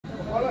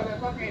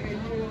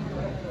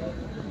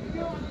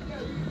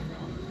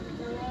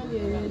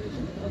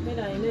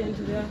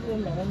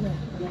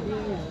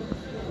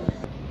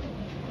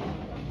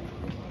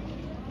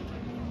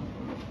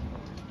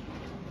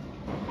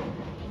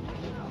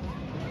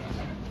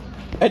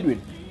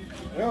Edwin,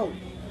 Yo.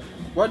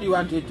 what do you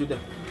want to eat today?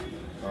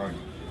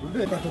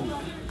 Today,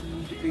 Katogo.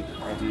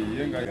 We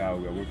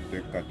will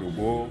take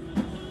Katogo.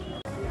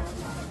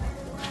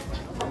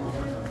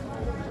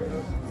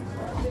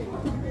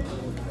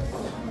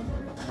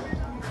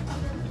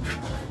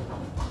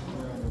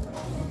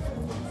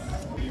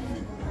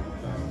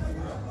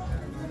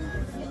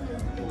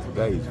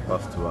 Guy is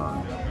past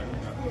one.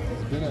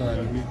 Better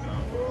than me.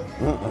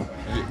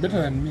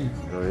 Better than me.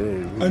 Oh,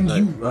 yeah, And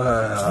you.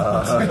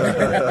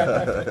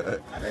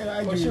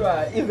 For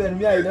sure, even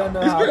me, I don't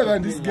know. It's better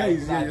than this guy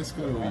is here just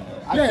following.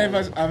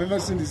 I've ever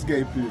seen this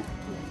guy play.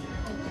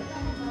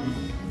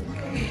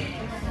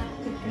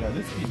 Yeah,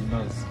 this kid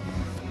knows.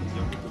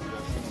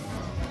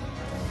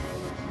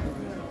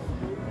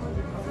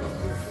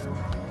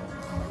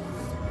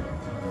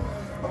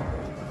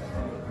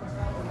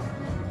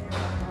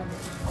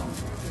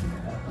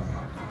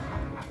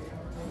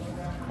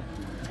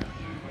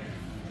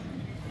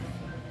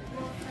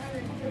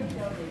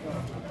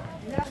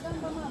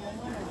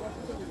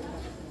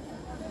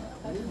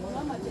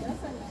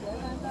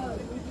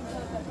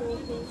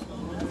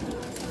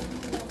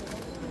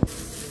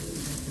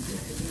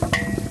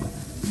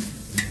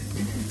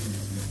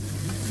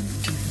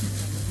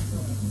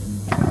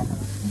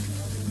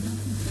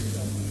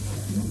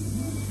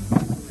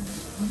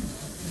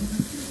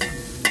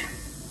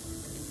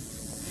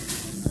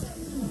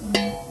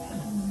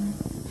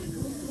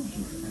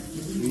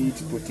 Sweet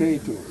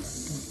potatoes.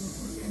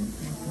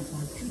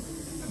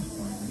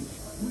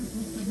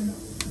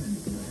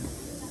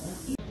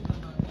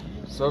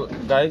 So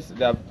guys,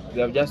 they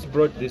have just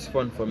brought this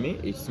phone for me.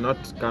 It's not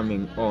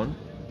coming on.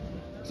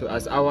 So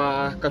as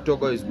our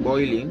Katogo is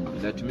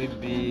boiling, let me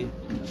be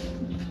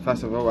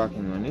first of all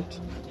working on it.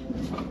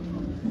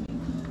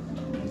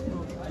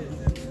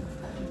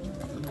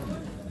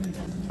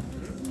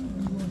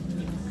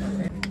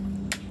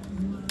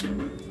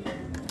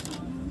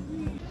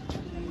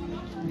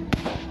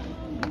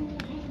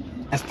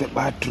 That's the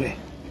battery.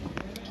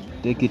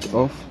 Take it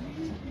off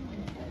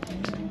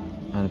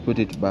and put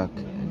it back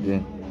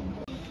again.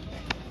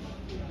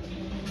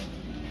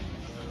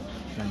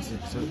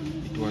 So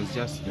it was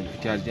just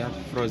it has just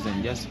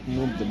frozen. Just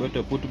move the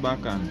bottle, put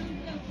back, and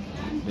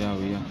there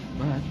we are.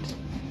 But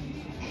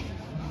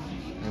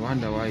I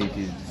wonder why it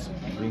is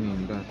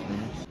bringing that.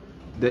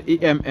 The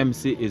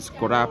eMMC is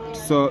corrupt,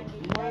 so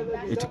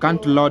it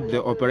can't load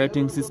the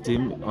operating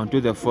system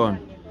onto the phone.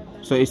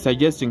 So it's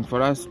suggesting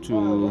for us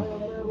to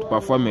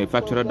perform a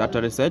factory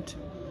data reset.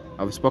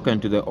 I've spoken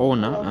to the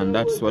owner, and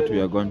that's what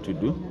we are going to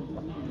do.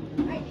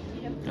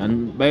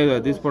 And by the way,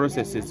 this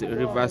process is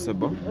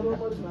reversible.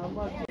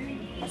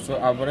 So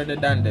I've already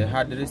done the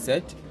hard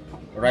reset.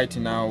 Right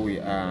now we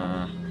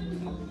are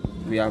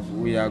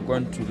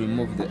going to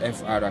remove the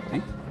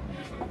FRP.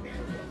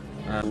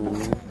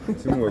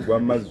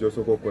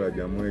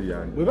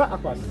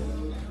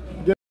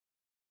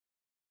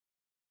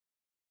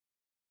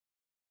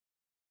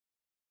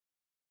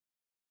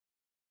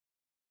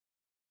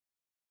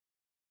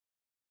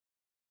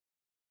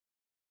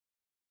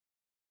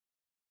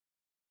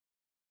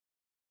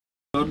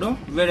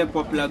 Very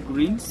popular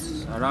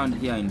greens around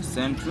here in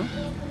Central.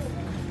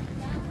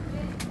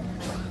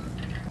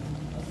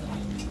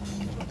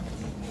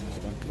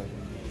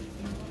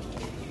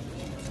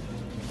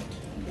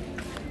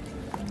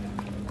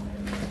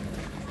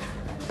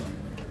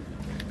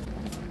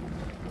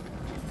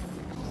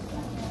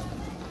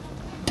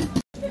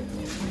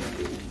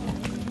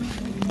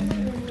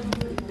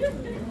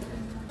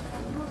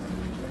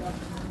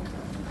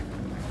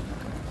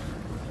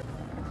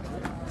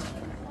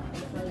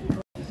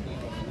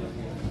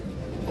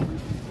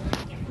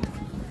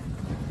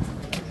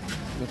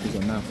 That is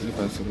enough. Look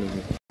at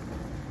it.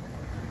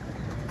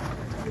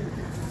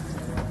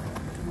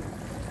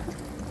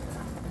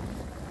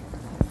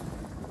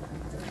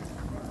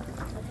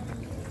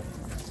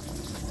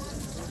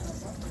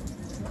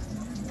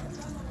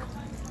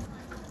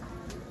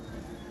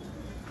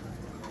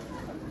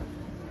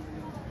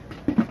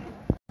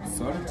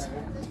 Salt.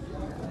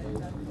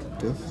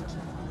 Taste.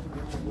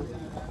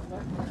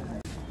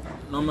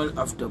 Normally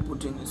after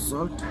putting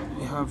salt,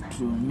 we have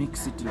to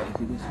mix it like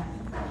this.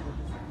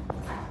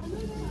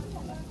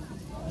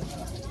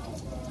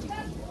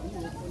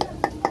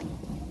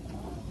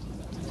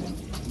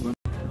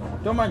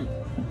 Tomani.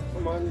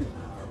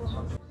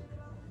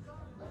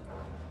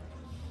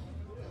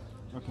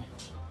 Okay.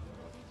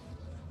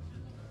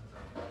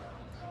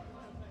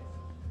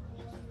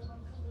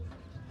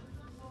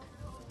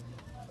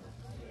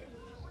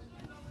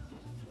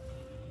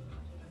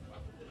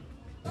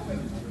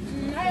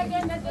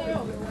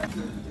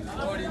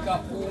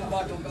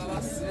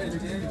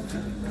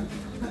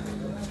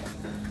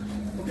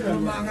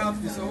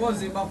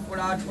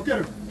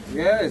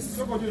 Yes.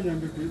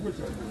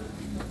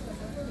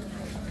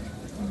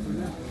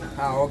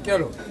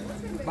 Okelo.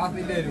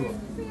 Basi leo.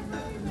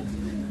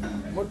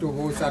 Moto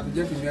husa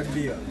tuje kunywa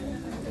bia.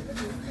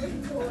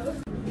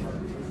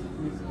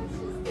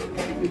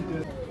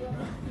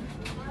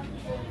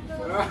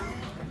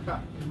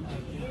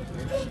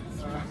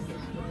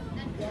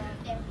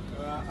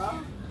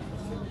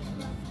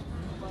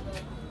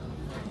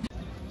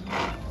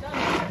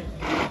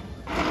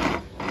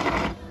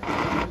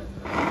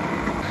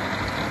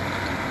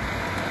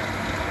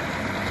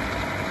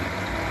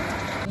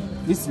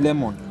 This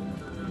lemon.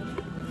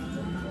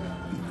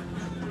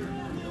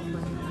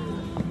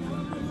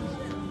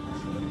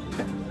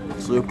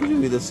 So you're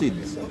putting with the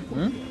seeds?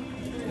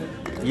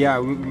 Yeah,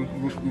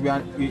 we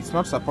are, it's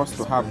not supposed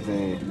to have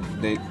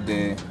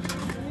the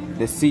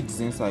seeds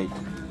inside,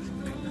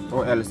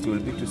 or else it will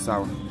be too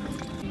sour.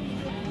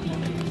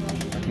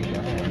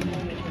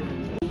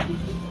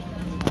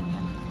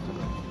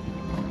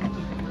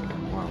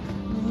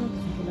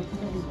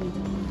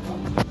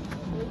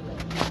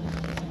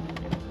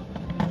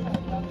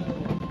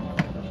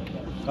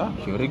 Ah,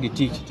 she already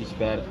teach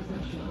better.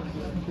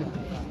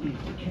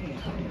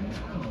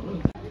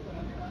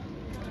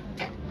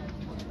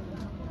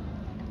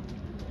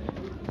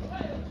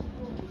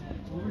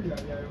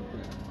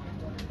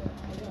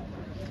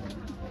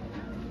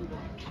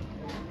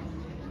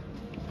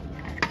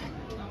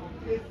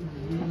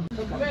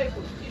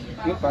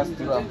 You pass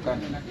through Afghan.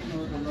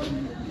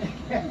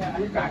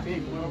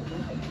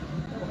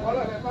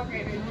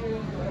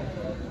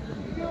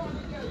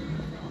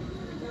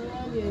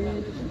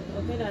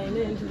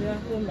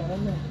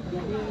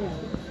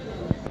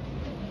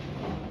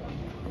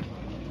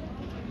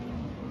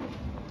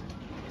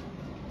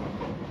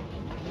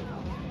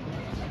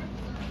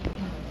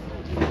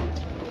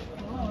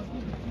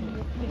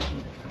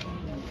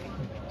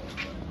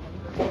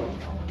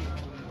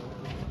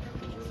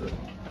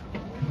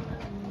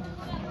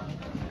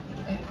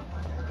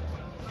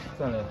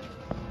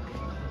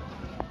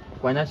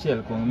 Kwanya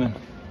shell kung men.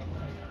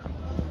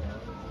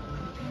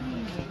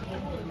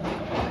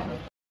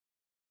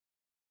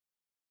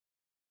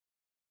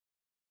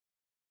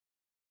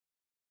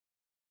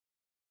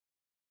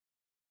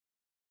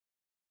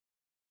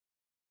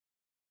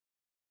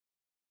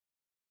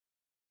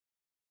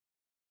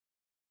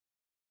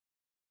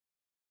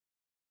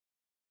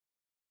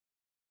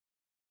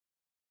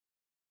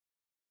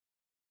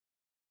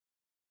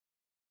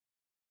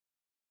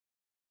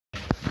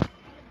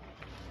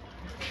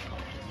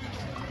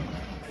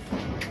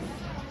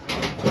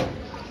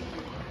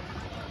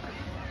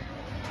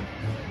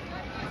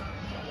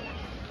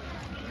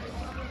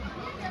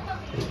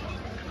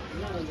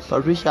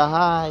 Patricia,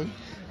 hi.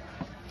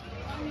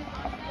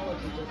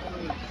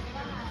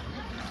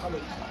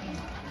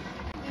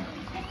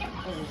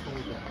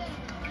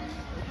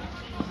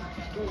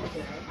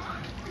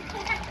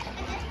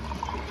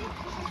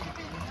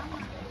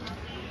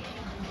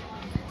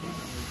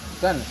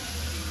 Done.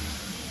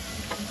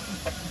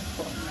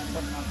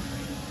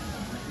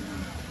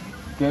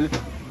 Kill.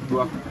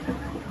 Dua.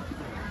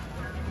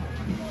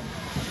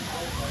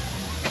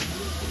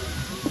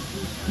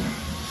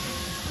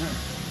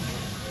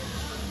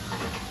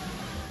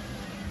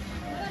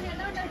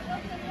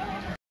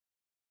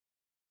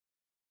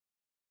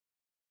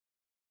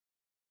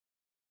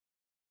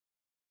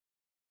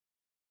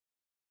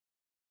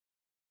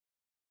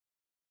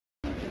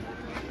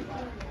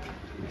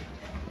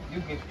 You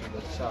give him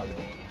a child.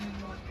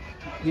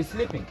 He's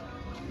sleeping.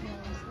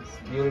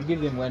 You will give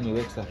him when he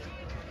wakes up.